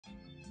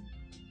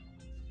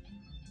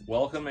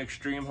Welcome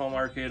Extreme Home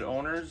Arcade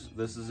owners.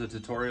 This is a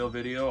tutorial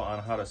video on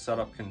how to set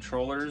up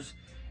controllers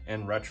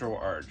in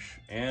RetroArch.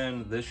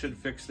 And this should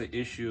fix the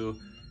issue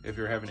if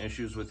you're having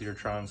issues with your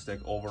Tron stick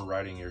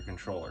overriding your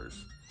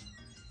controllers.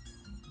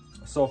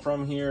 So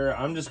from here,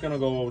 I'm just gonna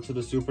go to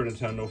the Super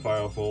Nintendo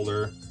file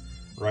folder,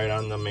 right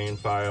on the main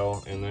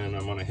file, and then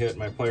I'm gonna hit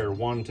my player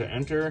 1 to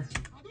enter.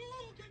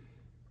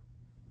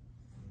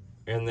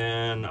 And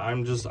then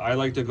I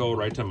like to go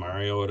right to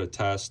Mario to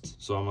test.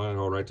 So I'm gonna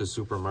go right to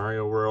Super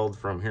Mario World.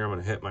 From here, I'm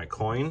gonna hit my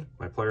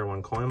player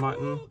 1 coin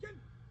button.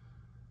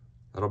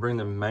 That'll bring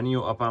the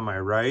menu up on my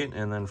right.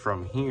 And then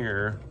from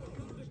here,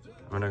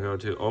 I'm gonna go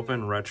to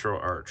Open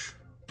RetroArch.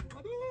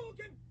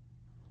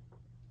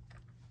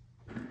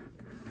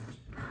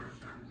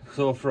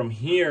 So from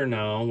here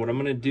now, what I'm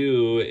gonna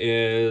do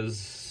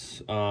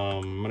is,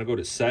 I'm gonna go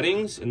to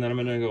Settings, and then I'm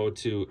gonna go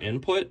to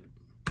Input.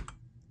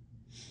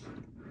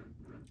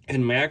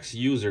 And max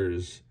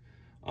users,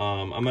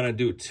 I'm gonna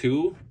do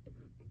 2,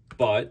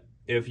 but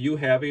if you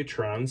have a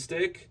Tron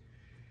stick,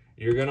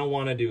 you're gonna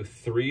wanna do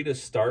 3 to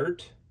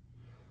start.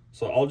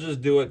 So I'll just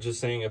do it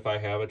just saying if I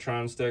have a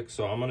Tron stick.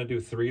 So I'm gonna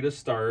do 3 to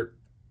start.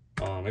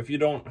 If you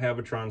don't have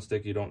a Tron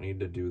stick, you don't need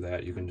to do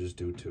that. You can just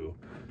do 2.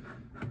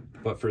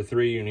 But for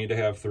 3, you need to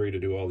have 3 to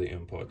do all the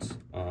inputs.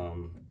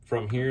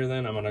 From here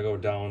then, I'm gonna go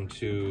down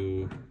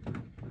to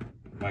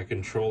my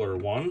controller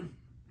 1,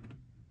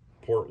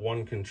 port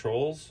 1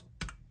 controls.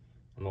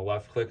 I'm gonna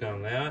left click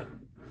on that.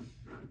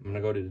 I'm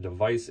gonna go to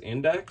device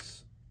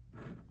index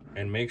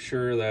and make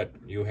sure that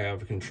you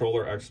have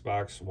controller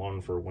Xbox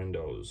One for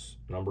Windows,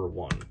 number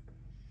 1. I'm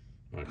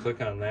gonna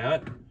click on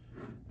that.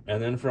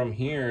 And then from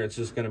here, it's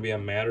just gonna be a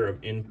matter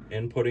of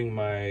inputting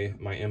my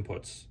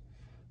inputs.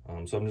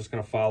 So I'm just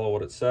gonna follow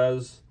what it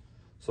says.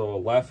 So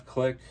left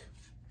click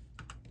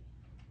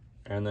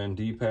and then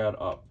D-pad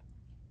up.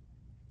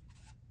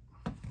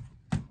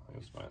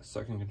 That's my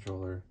second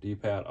controller,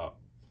 D-pad up.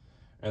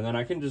 And then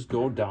I can just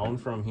go down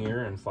from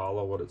here and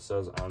follow what it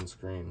says on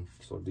screen.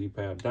 So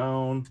D-pad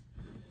down,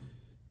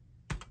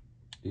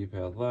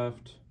 D-pad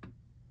left,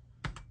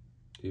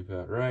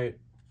 D-pad right.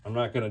 I'm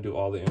not gonna do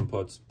all the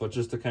inputs, but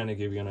just to kind of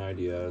give you an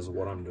idea as to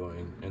what I'm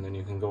doing. And then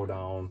you can go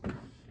down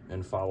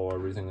and follow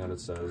everything that it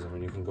says. I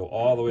mean, you can go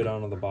all the way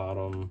down to the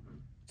bottom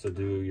to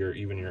do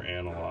even your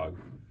analog.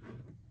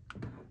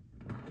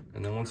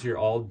 And then once you're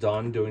all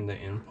done doing the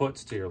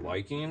inputs to your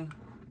liking,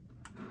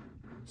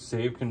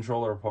 save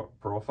controller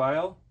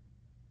profile.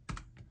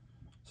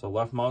 So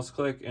left mouse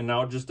click, and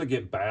now just to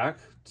get back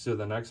to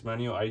the next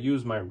menu, I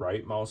use my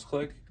right mouse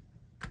click,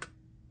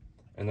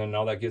 and then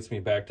now that gets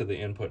me back to the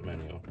input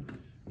menu.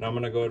 Now I'm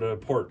gonna go to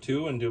port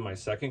 2 and do my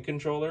second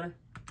controller.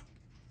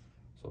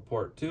 So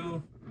port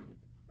 2,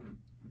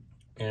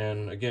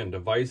 and again,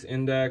 device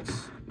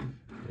index,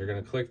 you're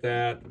gonna click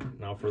that.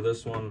 Now for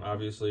this one,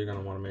 obviously you're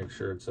gonna wanna make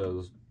sure it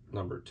says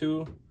number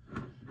 2.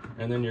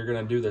 And then you're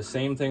gonna do the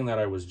same thing that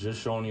I was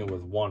just showing you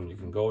with 1. You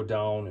can go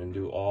down and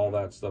do all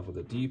that stuff with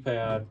the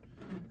D-pad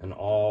and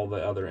all the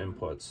other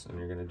inputs. And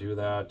you're gonna do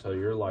that till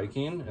your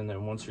liking. And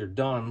then once you're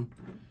done,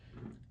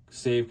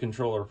 save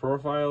controller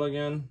profile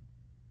again.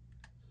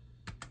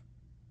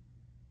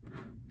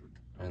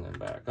 And then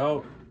back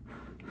out.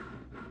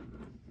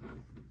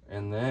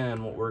 And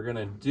then what we're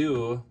gonna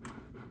do,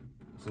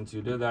 since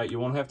you did that, you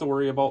won't have to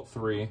worry about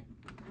 3.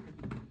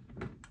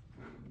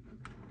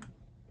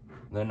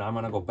 Then I'm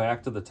gonna go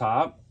back to the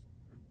top,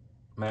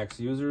 max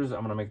users.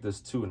 I'm gonna make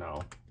this 2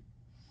 now.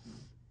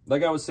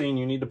 Like I was saying,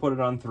 you need to put it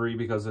on 3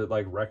 because it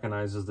like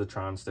recognizes the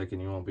Tron stick and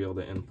you won't be able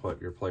to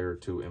input your player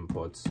 2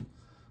 inputs.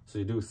 So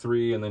you do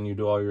 3 and then you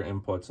do all your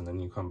inputs and then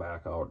you come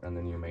back out and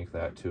then you make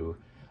that 2.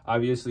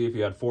 Obviously, if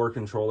you had 4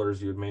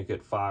 controllers, you'd make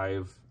it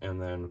 5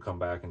 and then come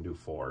back and do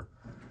 4.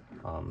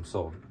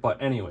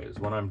 But anyways,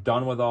 when I'm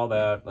done with all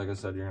that, like I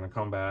said, you're gonna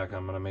come back,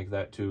 I'm gonna make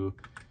that 2.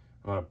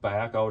 I'm gonna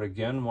back out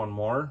again one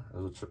more,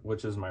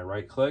 which is my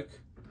right click.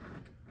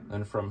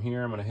 Then from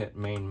here, I'm gonna hit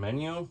main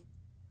menu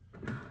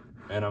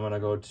and I'm gonna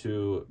go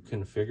to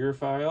configure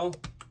file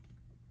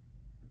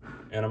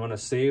and I'm gonna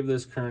save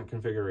this current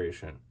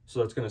configuration.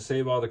 So it's gonna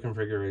save all the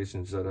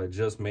configurations that I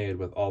just made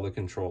with all the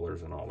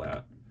controllers and all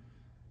that.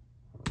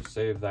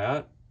 Save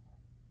that.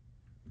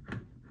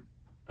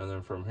 And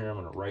then from here, I'm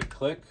gonna right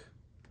click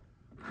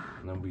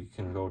and then we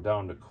can go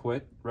down to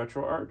quit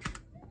RetroArch.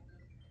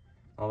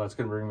 Now that's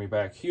gonna bring me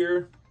back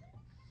here.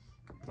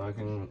 Now I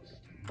can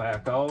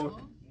back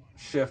out,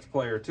 shift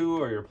player 2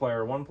 or your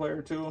player 1,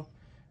 player 2. And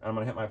I'm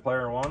gonna hit my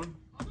player 1.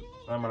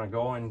 I'm gonna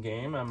go in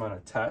game, I'm gonna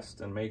test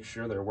and make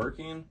sure they're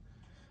working.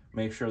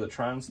 Make sure the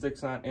Tron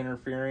stick's not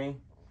interfering.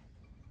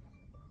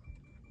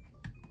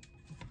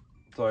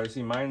 So I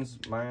see mine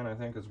I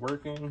think is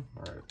working.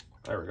 All right,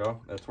 there we go,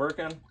 that's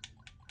working.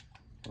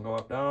 I'll go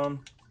up,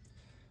 down.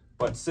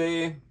 But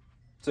say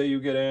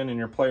you get in and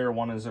your player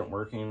 1 isn't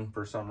working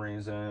for some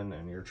reason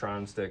and your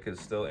Tron stick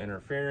is still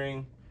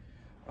interfering.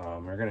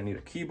 You're gonna need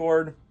a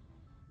keyboard.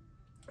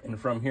 And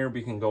from here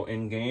we can go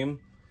in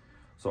game.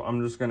 So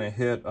I'm just gonna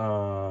hit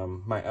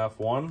my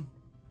F1.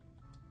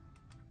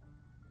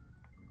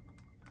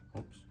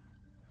 Oops.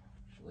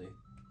 Actually,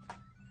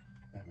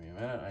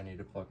 I I need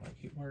to plug my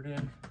keyboard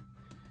in.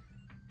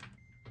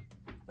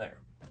 There.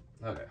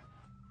 Okay.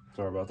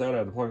 Sorry about that. I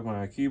had to plug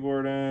my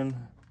keyboard in.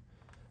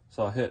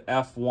 So I'll hit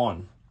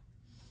F1.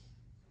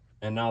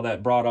 And now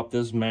that brought up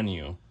this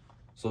menu.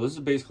 So this is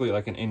basically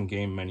like an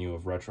in-game menu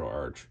of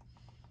RetroArch.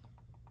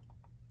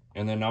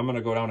 And then I'm going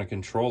to go down to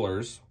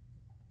controllers.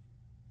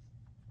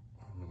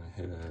 I'm going to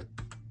hit it.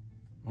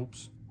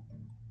 Oops.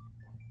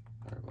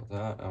 Sorry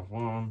about that.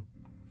 F1.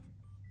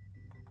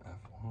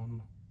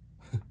 F1.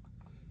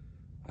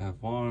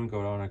 F1.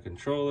 Go down to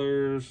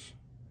controllers.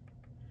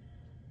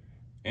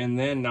 And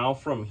then now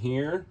from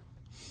here,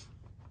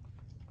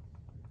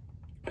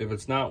 if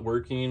it's not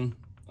working,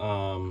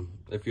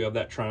 if you have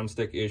that Tron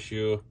stick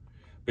issue,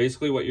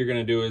 basically what you're going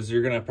to do is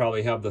you're going to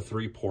probably have the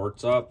 3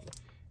 ports up,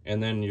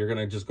 and then you're going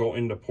to just go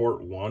into port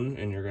 1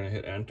 and you're going to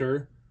hit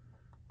enter,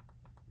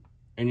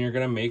 and you're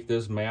going to make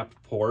this map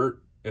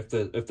port. If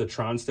the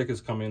Tron stick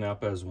is coming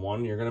up as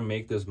 1, you're going to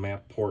make this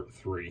map port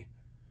 3.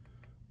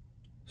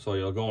 So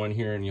you'll go in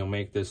here and you'll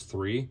make this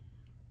 3,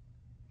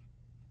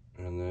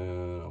 and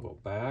then I'll go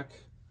back,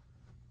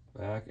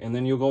 and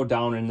then you'll go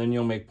down and then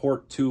you'll make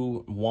port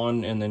 2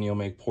 1, and then you'll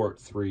make port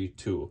 3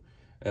 2.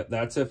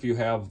 That's if you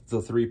have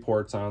the 3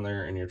 ports on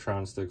there and your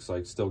Tron stick's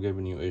like still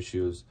giving you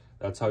issues.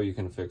 That's how you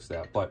can fix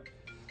that. But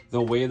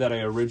the way that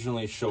I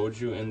originally showed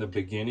you in the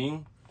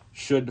beginning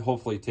should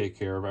hopefully take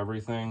care of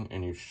everything,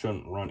 and you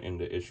shouldn't run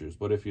into issues.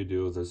 But if you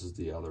do, this is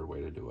the other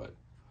way to do it.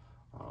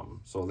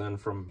 So then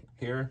from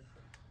here,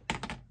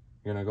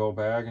 you're gonna go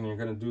back and you're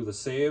gonna do the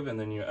save, and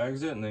then you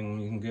exit, and then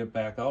you can get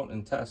back out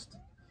and test,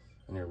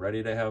 and you're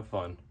ready to have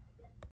fun.